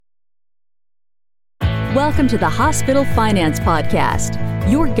Welcome to the Hospital Finance Podcast,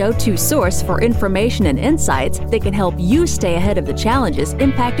 your go-to source for information and insights that can help you stay ahead of the challenges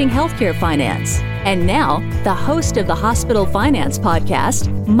impacting healthcare finance. And now, the host of the Hospital Finance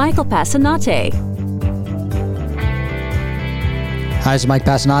Podcast, Michael Passanante. Hi, this is Mike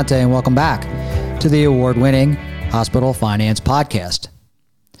Passanante, and welcome back to the award-winning Hospital Finance Podcast.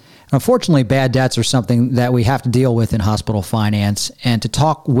 Unfortunately, bad debts are something that we have to deal with in hospital finance. And to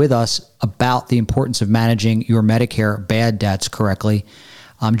talk with us about the importance of managing your Medicare bad debts correctly,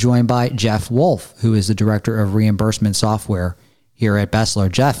 I'm joined by Jeff Wolf, who is the Director of Reimbursement Software here at BESLER.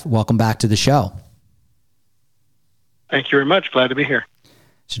 Jeff, welcome back to the show. Thank you very much. Glad to be here.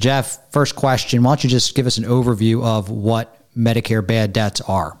 So, Jeff, first question, why don't you just give us an overview of what Medicare bad debts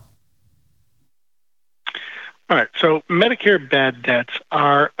are? All right. So Medicare bad debts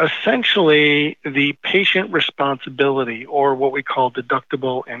are essentially the patient responsibility, or what we call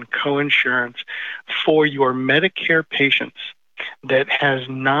deductible and coinsurance, for your Medicare patients that has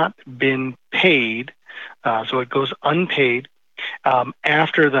not been paid. So it goes unpaid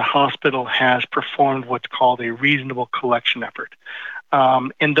after the hospital has performed what's called a reasonable collection effort.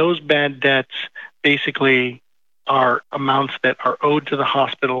 And those bad debts basically are amounts that are owed to the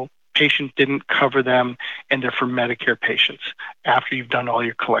hospital. Patient didn't cover them, and they're for Medicare patients after you've done all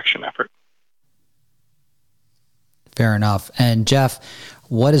your collection effort. Fair enough. And Jeff,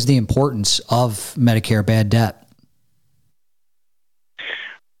 what is the importance of Medicare bad debt?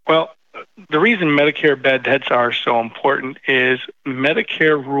 Well, the reason Medicare bad debts are so important is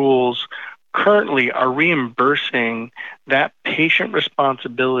Medicare rules currently are reimbursing that patient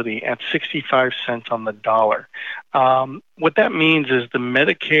responsibility at 65 cents on the dollar. What that means is the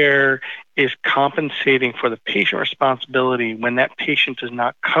Medicare is compensating for the patient responsibility when that patient does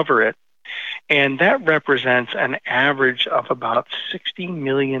not cover it. And that represents an average of about $60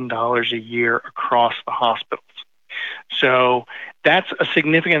 million a year across the hospitals. So that's a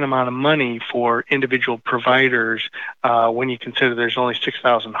significant amount of money for individual providers when you consider there's only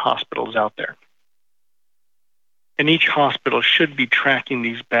 6,000 hospitals out there. And each hospital should be tracking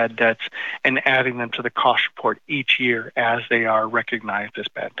these bad debts and adding them to the cost report each year as they are recognized as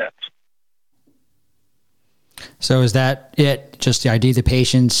bad debts. So is that it? Just the ID, the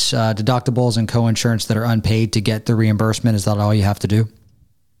patients, deductibles, and coinsurance that are unpaid to get the reimbursement? Is that all you have to do?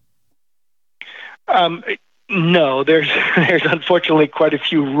 No, there's unfortunately quite a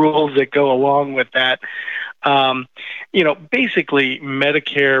few rules that go along with that. Basically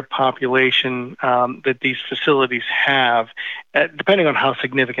Medicare population that these facilities have, depending on how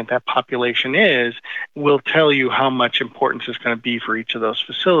significant that population is, will tell you how much importance is going to be for each of those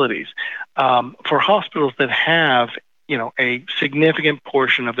facilities. For hospitals that have a significant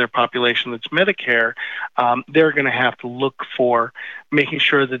portion of their population that's Medicare, they're going to have to look for making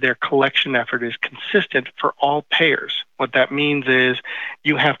sure that their collection effort is consistent for all payers. What that means is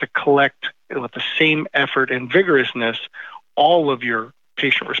you have to collect with the same effort and vigorousness all of your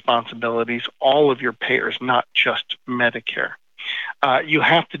patient responsibilities, all of your payers, not just Medicare. You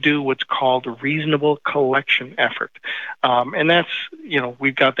have to do what's called a reasonable collection effort. And that's,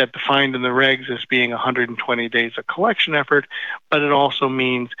 we've got that defined in the regs as being 120 days of collection effort, but it also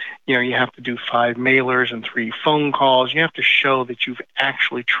means, you have to do 5 mailers and 3 phone calls. You have to show that you've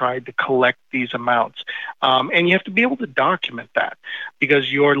actually tried to collect these amounts. And you have to be able to document that,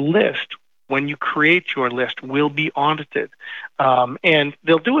 because your list, when you create your list, will be audited. And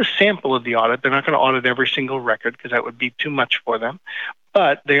they'll do a sample of the audit. They're not going to audit every single record because that would be too much for them.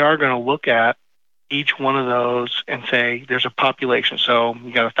 But they are going to look at each one of those and say there's a population. So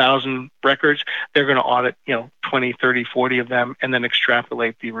you got 1,000 records. They're going to audit, 20, 30, 40 of them and then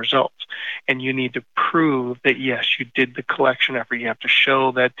extrapolate the results. And you need to prove that, yes, you did the collection effort. You have to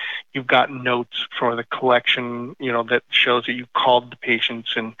show that you've got notes for the collection, that shows that you called the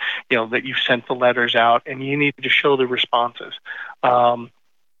patients and, that you sent the letters out, and you need to show the responses.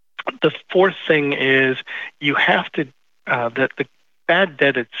 The fourth thing is you have to, that the bad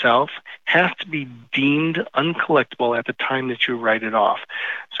debt itself has to be deemed uncollectible at the time that you write it off.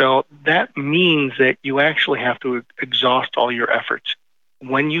 So that means that you actually have to exhaust all your efforts.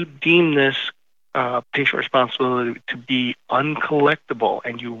 When you deem this patient responsibility to be uncollectible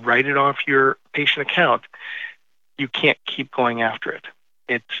and you write it off your patient account, you can't keep going after it.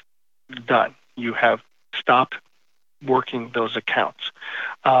 It's done. You have stopped working those accounts.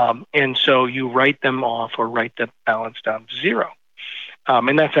 And so you write them off or write that balance down to zero.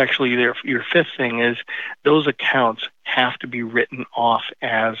 And that's actually your fifth thing is those accounts have to be written off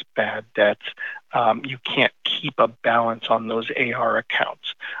as bad debts. You can't keep a balance on those AR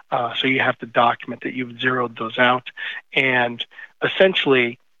accounts. So you have to document that you've zeroed those out. And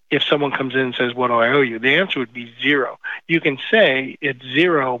essentially, if someone comes in and says, what do I owe you? The answer would be zero. You can say it's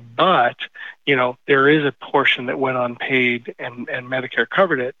zero, but there is a portion that went unpaid and Medicare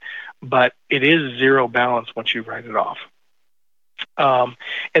covered it, but it is zero balance once you write it off.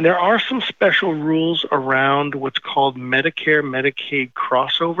 And there are some special rules around what's called Medicare-Medicaid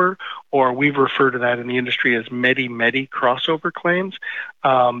crossover, or we refer to that in the industry as Medi-Medi crossover claims,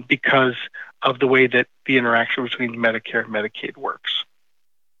 because of the way that the interaction between Medicare and Medicaid works.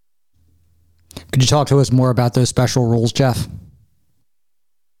 Could you talk to us more about those special rules, Jeff?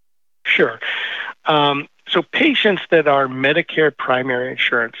 Sure. So patients that are Medicare primary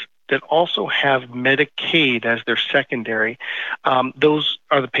insurance that also have Medicaid as their secondary, those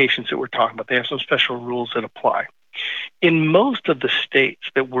are the patients that we're talking about. They have some special rules that apply. In most of the states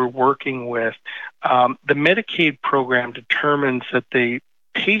that we're working with, the Medicaid program determines that the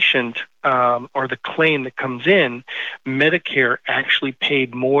patient or the claim that comes in, Medicare actually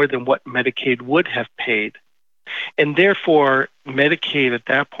paid more than what Medicaid would have paid. And therefore, Medicaid at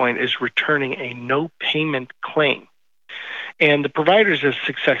that point is returning a no payment claim. And the providers have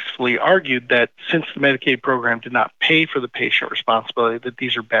successfully argued that since the Medicaid program did not pay for the patient responsibility, that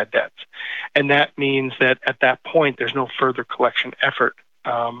these are bad debts. And that means that at that point, there's no further collection effort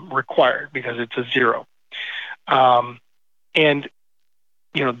required because it's a zero. And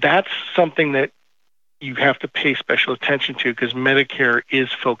that's something that you have to pay special attention to because Medicare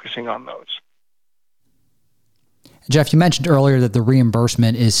is focusing on those. Jeff, you mentioned earlier that the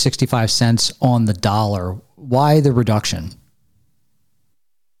reimbursement is 65 cents on the dollar. Why the reduction?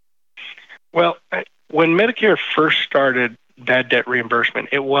 Well, when Medicare first started bad debt reimbursement,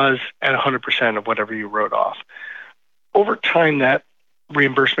 it was at 100% of whatever you wrote off. Over time, that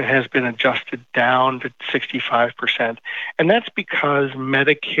reimbursement has been adjusted down to 65%. And that's because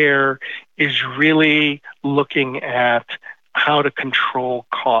Medicare is really looking at how to control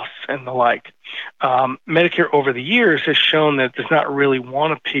costs and the like. Medicare over the years has shown that it does not really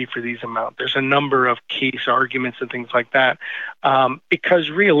want to pay for these amounts. There's a number of case arguments and things like that because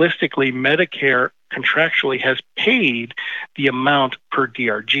realistically, Medicare contractually has paid the amount per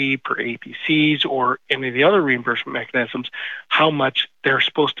DRG, per APCs, or any of the other reimbursement mechanisms, how much they're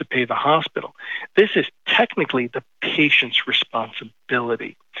supposed to pay the hospital. This is technically the patient's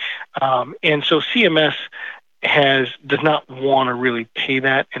responsibility. And so CMS does not want to really pay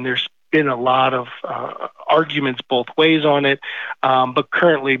that, and there's been a lot of arguments both ways on it, but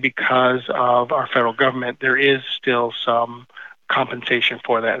currently because of our federal government, there is still some compensation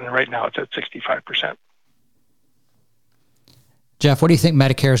for that, and right now it's at 65%. Jeff, what do you think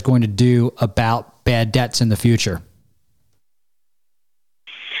Medicare is going to do about bad debts in the future?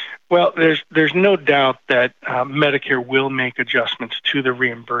 Well, there's no doubt that Medicare will make adjustments to the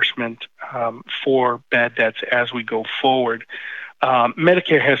reimbursement for bad debts as we go forward.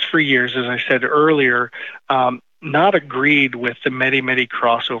 Medicare has for years, as I said earlier, not agreed with the Medi-Medi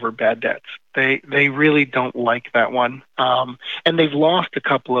crossover bad debts. They really don't like that one. And they've lost a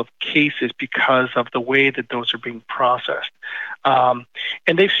couple of cases because of the way that those are being processed. And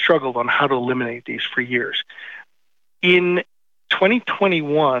they've struggled on how to eliminate these for years. In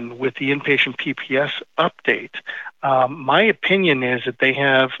 2021, with the inpatient PPS update, my opinion is that they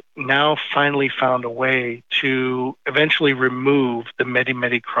have now finally found a way to eventually remove the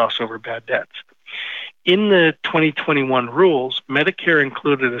Medi-Medi crossover bad debts. In the 2021 rules, Medicare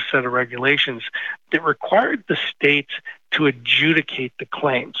included a set of regulations that required the states to adjudicate the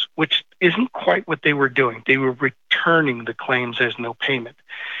claims, which isn't quite what they were doing. They were returning the claims as no payment.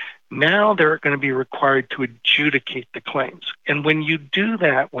 Now they're going to be required to adjudicate the claims. And when you do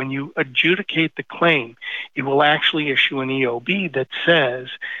that, when you adjudicate the claim, it will actually issue an EOB that says,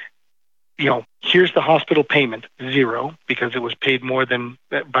 here's the hospital payment, zero, because it was paid more than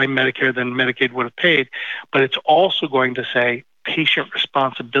by Medicare than Medicaid would have paid. But it's also going to say patient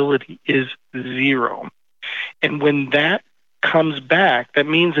responsibility is zero. And when that comes back, that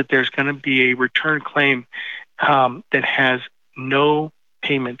means that there's going to be a return claim that has no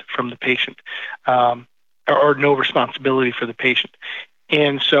payment from the patient or no responsibility for the patient.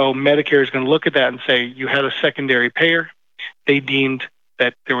 And so Medicare is going to look at that and say, you had a secondary payer. They deemed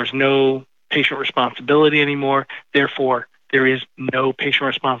that there was no patient responsibility anymore. Therefore, there is no patient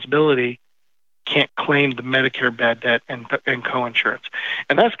responsibility. Can't claim the Medicare bad debt and coinsurance.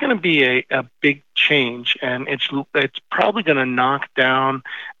 And that's going to be a big change, and it's probably going to knock down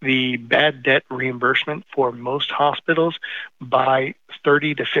the bad debt reimbursement for most hospitals by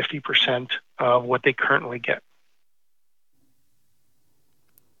 30 to 50% of what they currently get.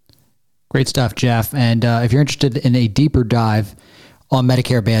 Great stuff, Jeff. And if you're interested in a deeper dive on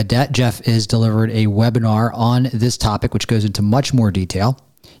Medicare bad debt, Jeff has delivered a webinar on this topic, which goes into much more detail.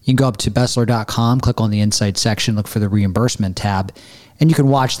 You can go up to BESLER.com, click on the Insights section, look for the Reimbursement tab, and you can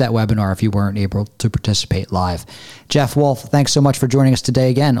watch that webinar if you weren't able to participate live. Jeff Wolf, thanks so much for joining us today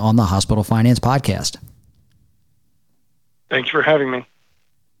again on the Hospital Finance Podcast. Thanks for having me.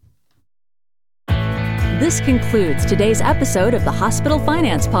 This concludes today's episode of the Hospital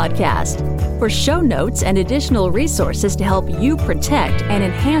Finance Podcast. For show notes and additional resources to help you protect and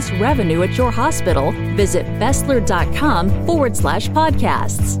enhance revenue at your hospital, visit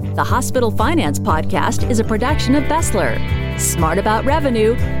BESLER.com/podcasts. The Hospital Finance Podcast is a production of BESLER. Smart about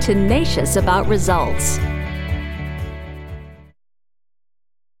revenue, tenacious about results.